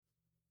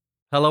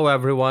Hello,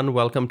 everyone.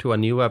 Welcome to a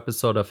new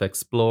episode of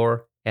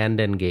Explore and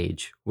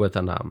Engage with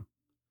Anam.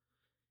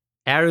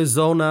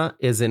 Arizona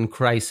is in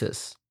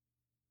crisis.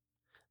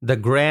 The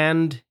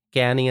Grand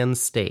Canyon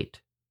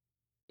state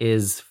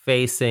is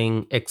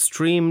facing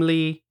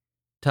extremely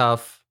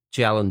tough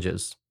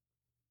challenges.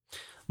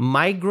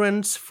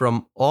 Migrants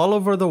from all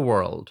over the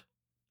world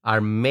are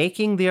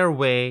making their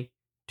way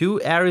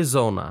to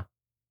Arizona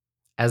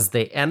as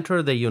they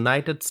enter the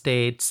United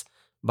States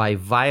by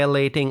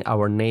violating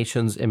our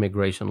nation's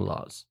immigration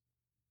laws.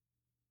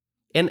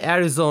 In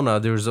Arizona,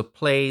 there's a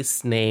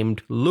place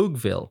named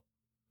Lugeville.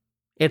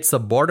 It's a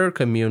border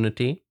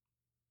community.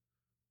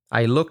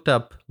 I looked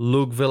up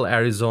Lugeville,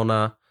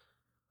 Arizona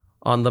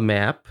on the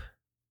map.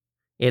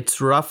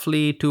 It's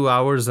roughly 2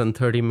 hours and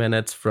 30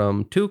 minutes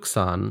from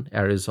Tucson,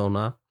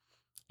 Arizona,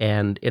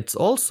 and it's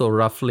also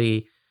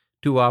roughly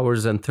 2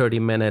 hours and 30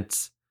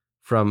 minutes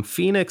from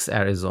Phoenix,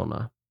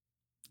 Arizona,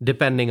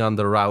 depending on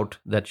the route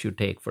that you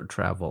take for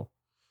travel.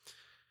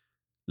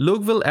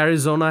 Lugeville,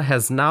 Arizona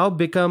has now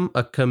become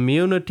a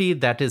community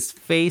that is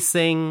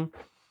facing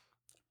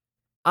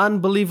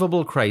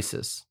unbelievable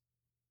crisis.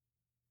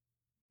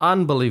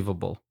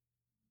 Unbelievable.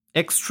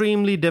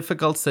 Extremely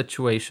difficult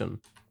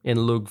situation in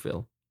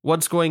Lugeville.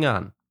 What's going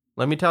on?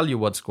 Let me tell you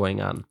what's going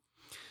on.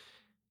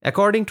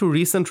 According to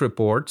recent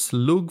reports,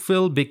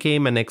 Lugeville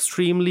became an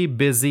extremely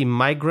busy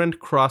migrant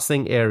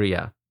crossing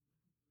area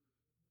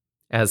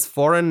as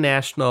foreign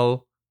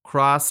nationals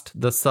crossed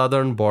the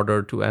southern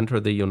border to enter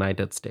the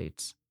United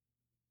States.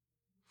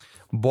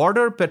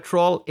 Border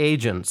Patrol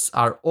agents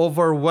are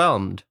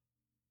overwhelmed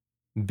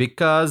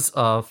because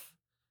of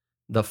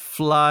the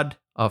flood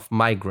of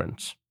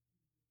migrants.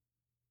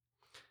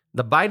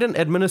 The Biden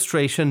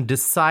administration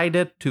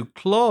decided to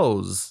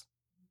close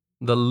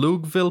the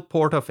Lugeville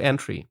port of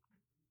entry.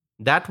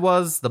 That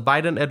was the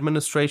Biden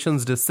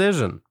administration's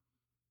decision.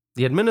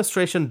 The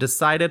administration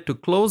decided to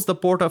close the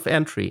port of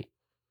entry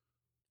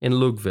in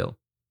Lugeville.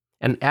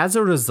 And as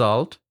a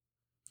result,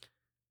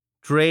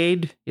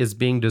 trade is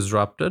being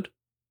disrupted.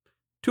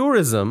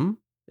 Tourism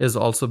is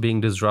also being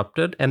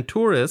disrupted. And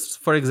tourists,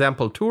 for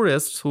example,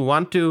 tourists who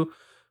want to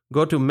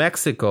go to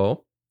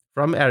Mexico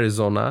from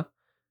Arizona,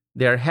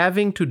 they're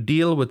having to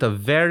deal with a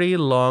very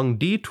long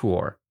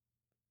detour.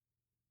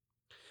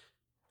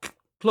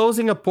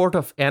 Closing a port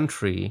of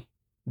entry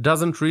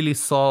doesn't really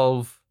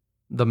solve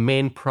the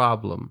main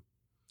problem.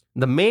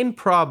 The main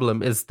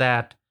problem is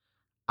that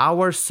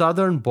our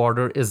southern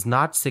border is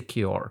not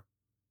secure.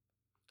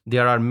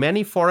 There are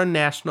many foreign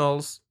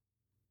nationals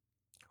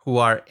who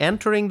are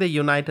entering the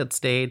United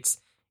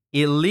States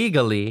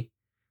illegally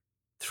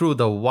through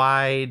the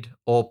wide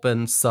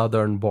open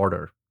southern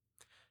border.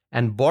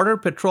 And Border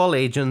Patrol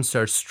agents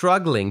are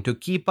struggling to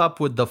keep up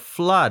with the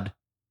flood.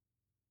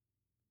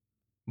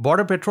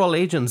 Border Patrol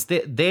agents,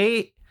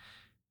 they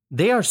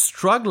are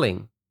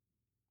struggling.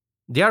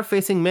 They are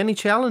facing many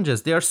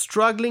challenges. They are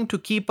struggling to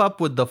keep up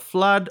with the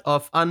flood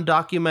of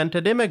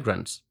undocumented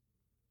immigrants.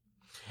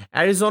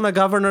 Arizona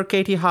Governor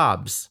Katie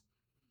Hobbs,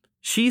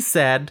 she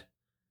said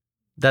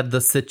that the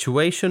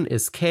situation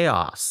is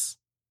chaos.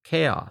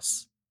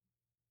 Chaos.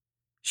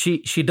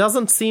 She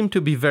doesn't seem to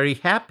be very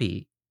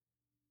happy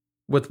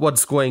with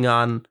what's going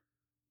on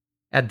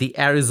at the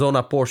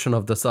Arizona portion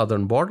of the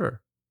southern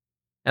border.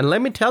 And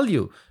let me tell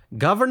you,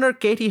 Governor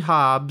Katie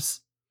Hobbs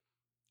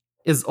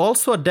is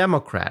also a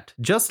Democrat,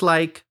 just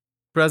like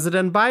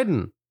President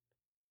Biden.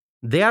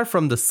 They are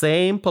from the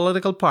same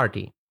political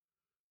party.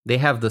 They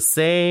have the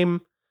same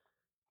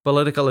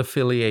political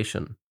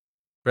affiliation.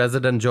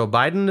 President Joe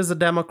Biden is a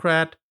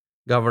Democrat.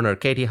 Governor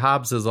Katie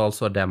Hobbs is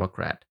also a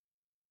Democrat.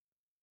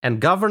 And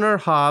Governor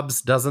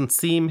Hobbs doesn't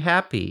seem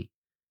happy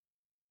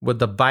with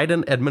the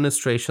Biden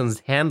administration's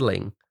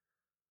handling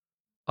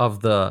of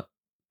the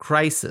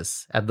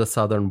crisis at the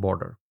southern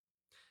border.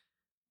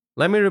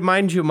 Let me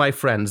remind you, my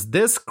friends,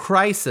 this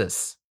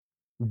crisis,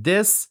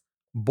 this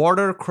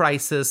border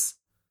crisis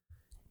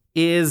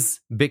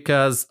is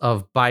because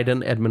of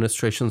Biden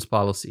administration's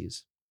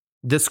policies.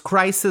 This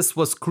crisis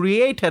was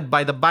created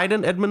by the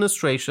Biden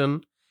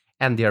administration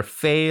and their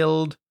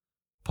failed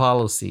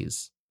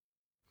policies.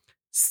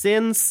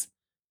 Since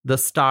the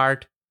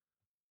start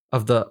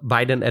of the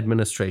Biden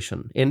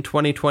administration in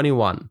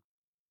 2021,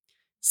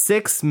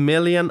 6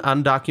 million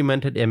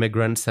undocumented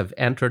immigrants have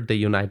entered the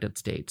United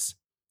States.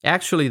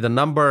 Actually, the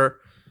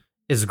number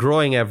is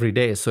growing every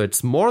day, so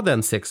it's more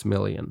than 6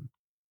 million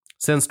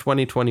since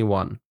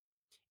 2021.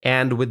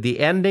 And with the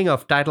ending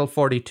of Title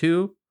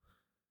 42,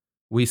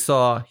 we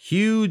saw a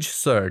huge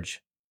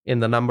surge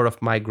in the number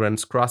of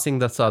migrants crossing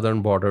the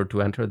southern border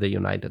to enter the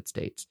United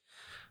States.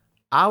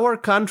 Our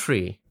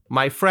country,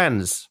 my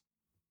friends,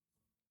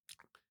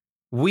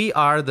 we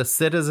are the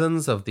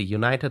citizens of the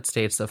United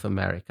States of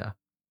America.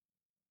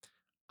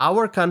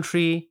 Our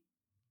country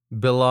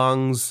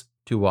belongs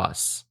to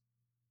us.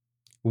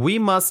 We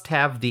must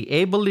have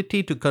the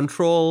ability to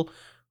control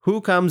who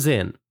comes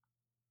in.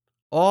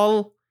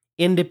 All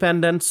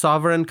independent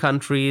sovereign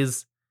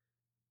countries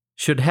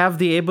should have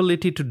the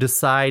ability to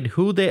decide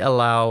who they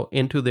allow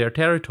into their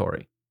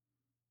territory.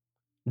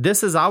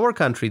 This is our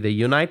country. The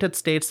United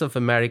States of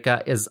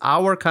America is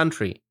our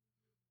country.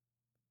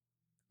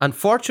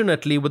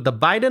 Unfortunately, with the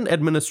Biden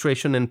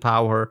administration in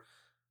power,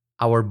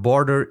 our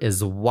border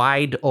is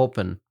wide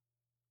open.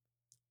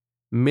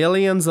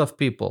 Millions of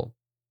people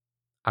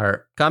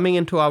are coming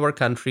into our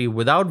country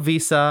without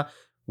visa,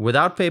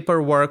 without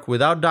paperwork,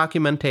 without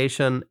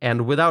documentation,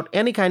 and without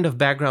any kind of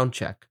background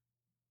check.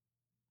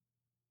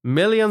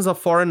 Millions of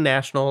foreign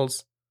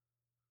nationals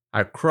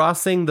are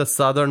crossing the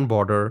southern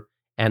border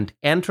and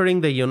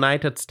entering the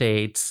United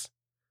States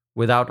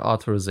without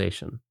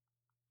authorization.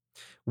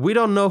 We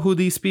don't know who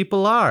these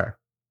people are.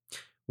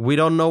 We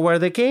don't know where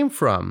they came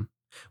from.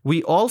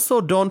 We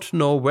also don't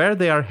know where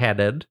they are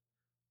headed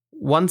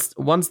once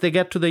they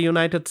get to the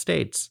United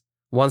States.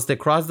 Once they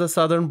cross the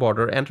southern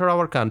border, enter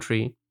our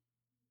country,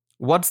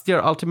 what's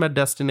their ultimate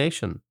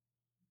destination?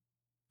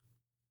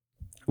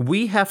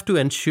 We have to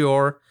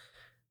ensure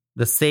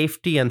the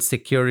safety and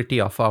security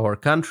of our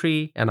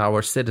country and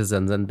our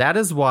citizens, and that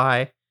is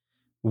why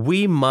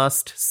we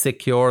must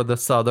secure the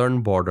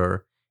southern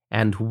border,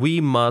 and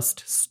we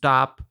must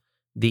stop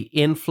the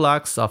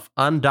influx of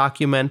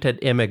undocumented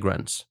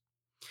immigrants.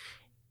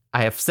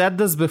 I have said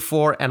this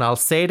before, and I'll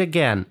say it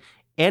again.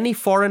 Any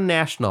foreign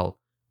national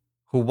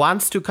who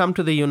wants to come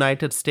to the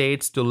United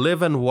States to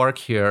live and work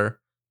here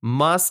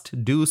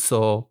must do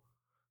so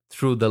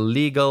through the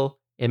legal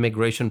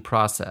immigration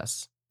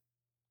process.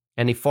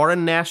 Any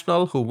foreign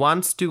national who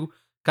wants to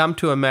come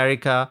to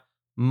America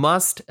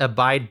must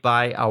abide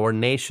by our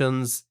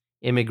nation's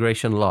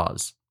immigration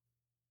laws.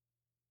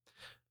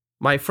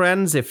 My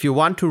friends, if you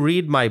want to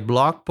read my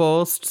blog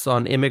posts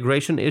on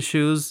immigration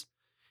issues,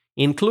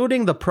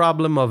 including the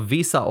problem of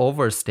visa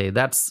overstay,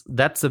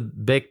 that's a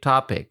big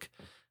topic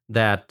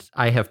that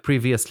I have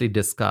previously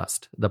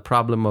discussed, the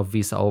problem of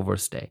visa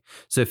overstay.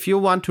 So if you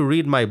want to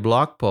read my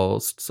blog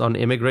posts on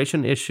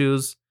immigration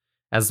issues,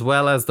 as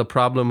well as the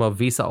problem of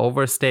visa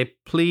overstay,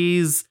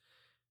 please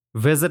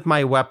visit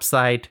my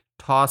website,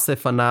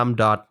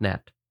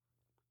 tausifanam.net.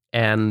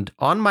 And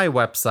on my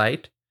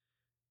website,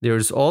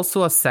 there's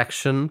also a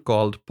section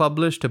called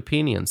Published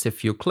Opinions.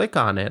 If you click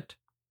on it,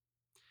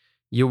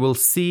 you will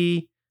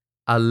see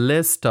a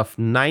list of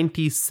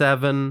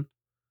 97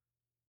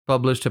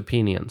 published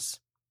opinions.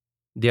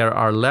 There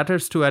are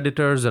letters to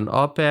editors and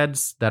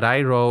op-eds that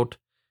I wrote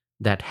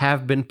that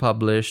have been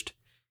published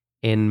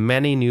in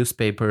many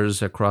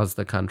newspapers across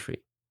the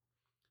country.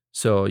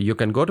 So you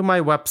can go to my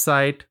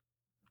website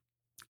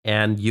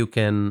and you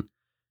can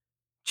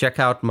check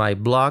out my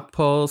blog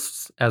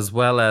posts as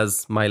well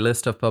as my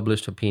list of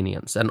published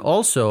opinions. And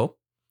also,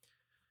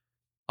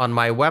 on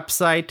my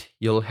website,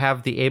 you'll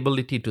have the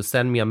ability to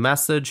send me a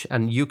message,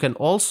 and you can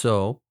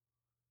also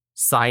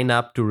sign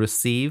up to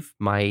receive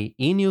my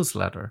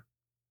e-newsletter.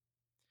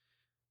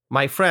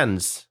 My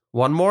friends,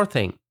 one more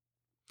thing.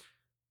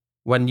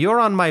 When you're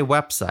on my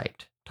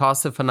website,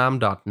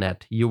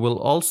 tausifanam.net, you will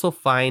also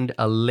find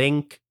a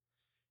link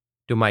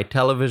to my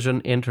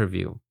television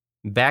interview.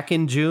 Back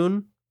in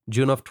June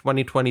of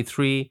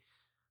 2023,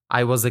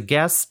 I was a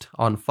guest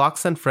on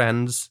Fox and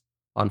Friends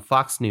on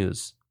Fox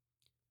News.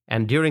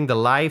 And during the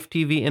live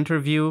TV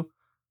interview,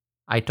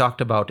 I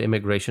talked about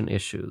immigration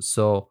issues.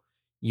 So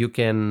you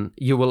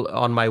will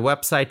on my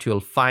website, you'll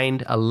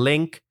find a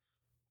link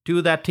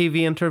to that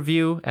TV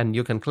interview, and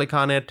you can click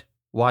on it,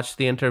 watch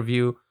the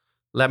interview.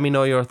 Let me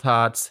know your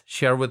thoughts.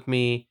 Share with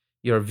me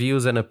your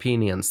views and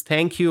opinions.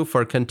 Thank you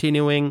for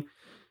continuing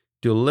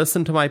to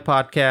listen to my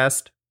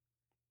podcast.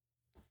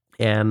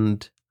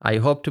 And I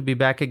hope to be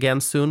back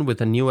again soon with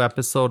a new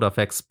episode of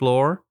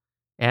Explore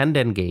and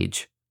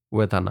Engage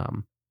with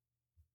Anam.